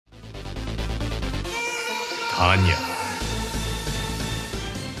Tanya.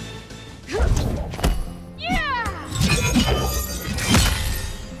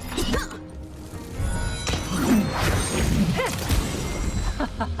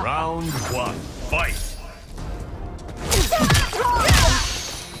 Round one, fight!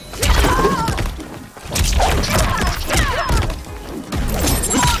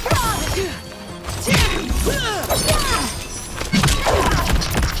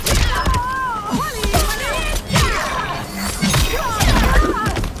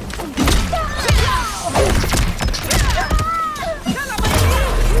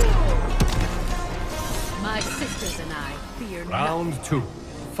 My sisters and I fear Round two,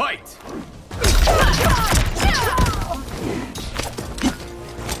 fight!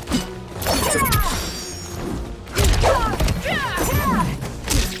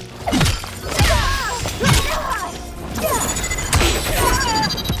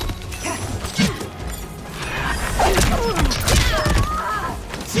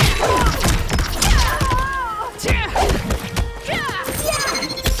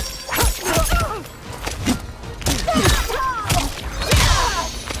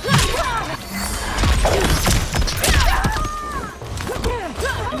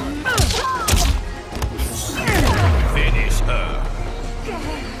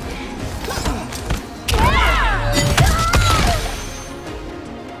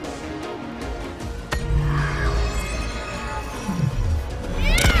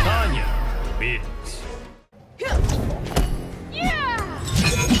 Tanya wins.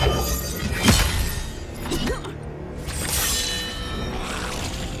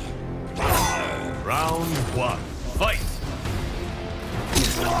 Round one, fight!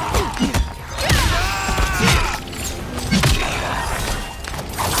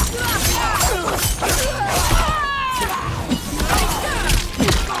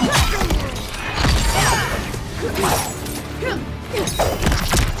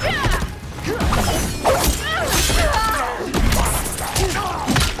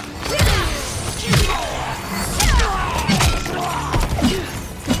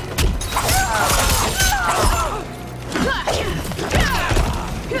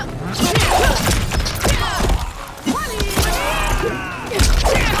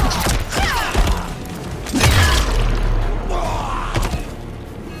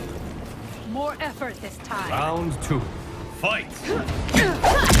 more effort this time. Round two, fight!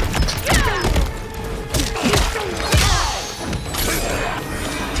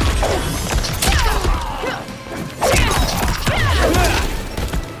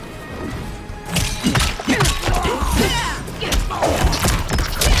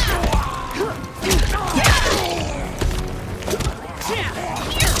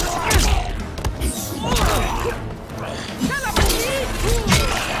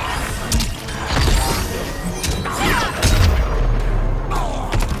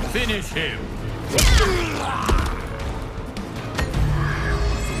 Finish him!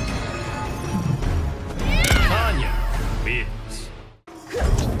 Tanya wins.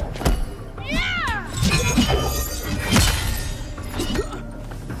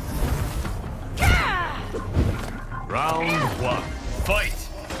 Round one, fight!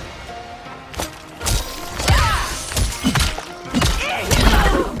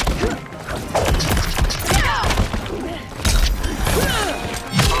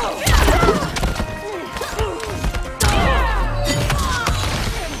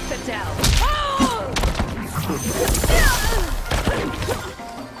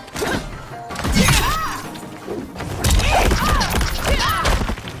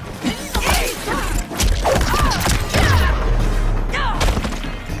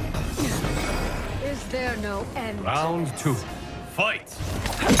 Is there no end? Round two, fight!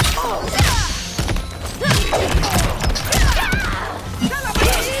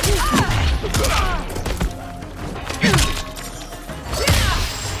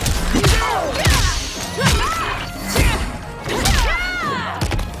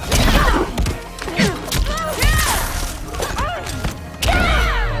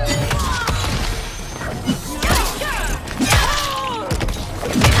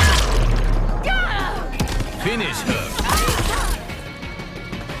 Finish her!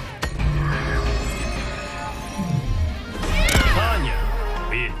 Tanya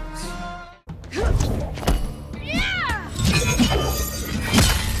wins.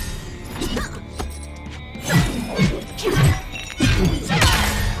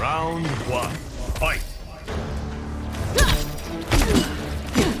 Round one, fight!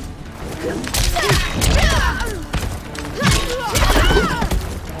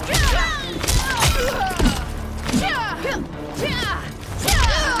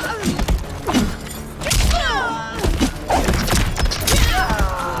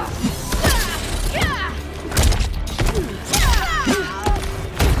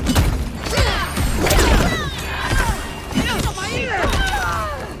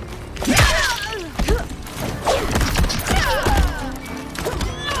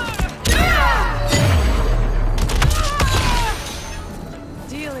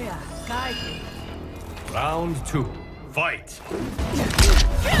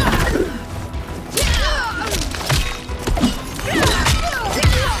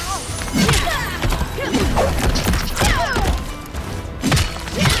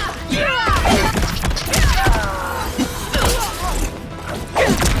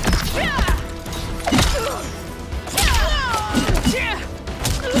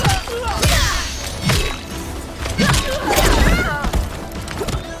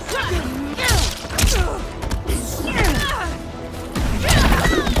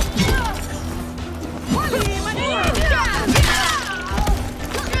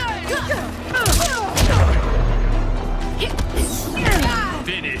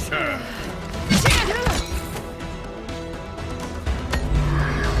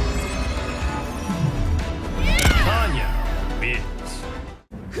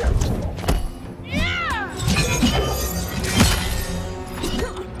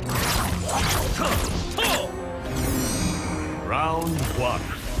 one,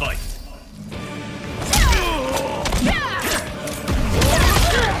 fight!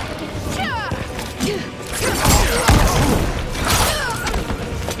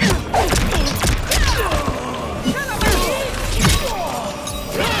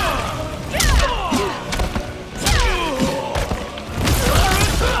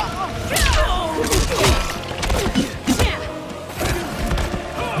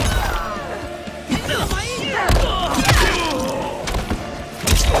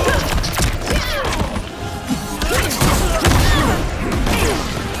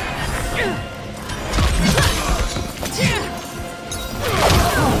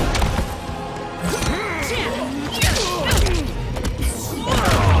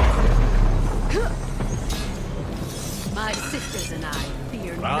 My sisters and I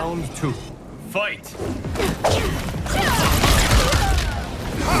fear Round two, fight!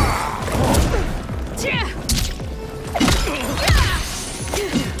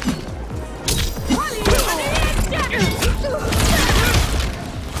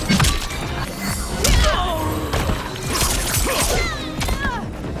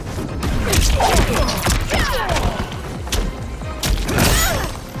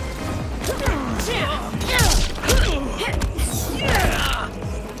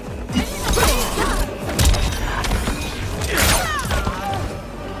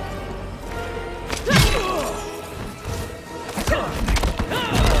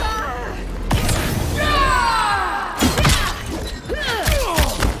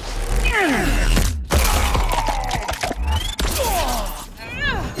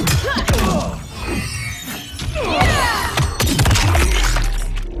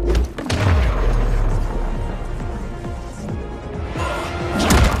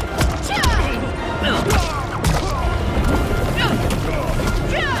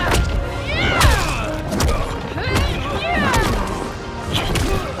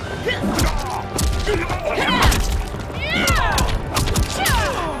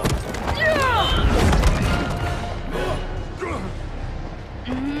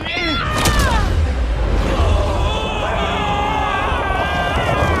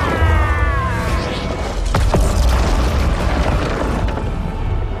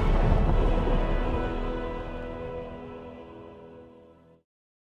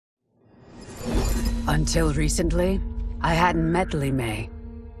 Until recently, I hadn't met Li Mei,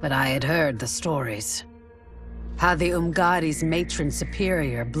 but I had heard the stories. How the Umgadi's matron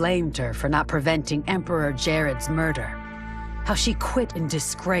superior blamed her for not preventing Emperor Jared's murder. How she quit in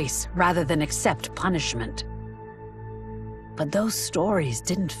disgrace rather than accept punishment. But those stories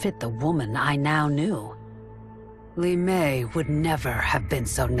didn't fit the woman I now knew. Li Mei would never have been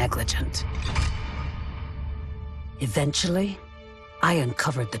so negligent. Eventually, I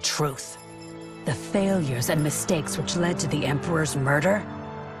uncovered the truth. The failures and mistakes which led to the Emperor's murder,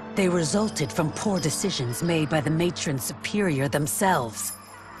 they resulted from poor decisions made by the matron superior themselves.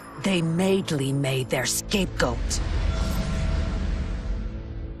 They made Li Mei their scapegoat.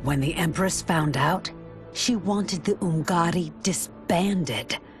 When the Empress found out, she wanted the Umgadi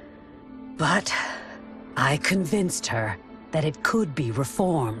disbanded. But I convinced her that it could be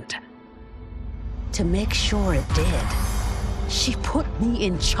reformed. To make sure it did, she put me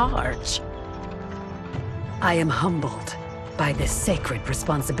in charge. I am humbled by this sacred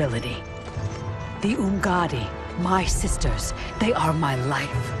responsibility. The Umgadi, my sisters, they are my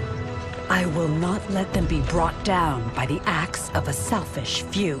life. I will not let them be brought down by the acts of a selfish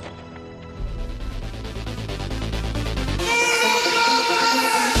few.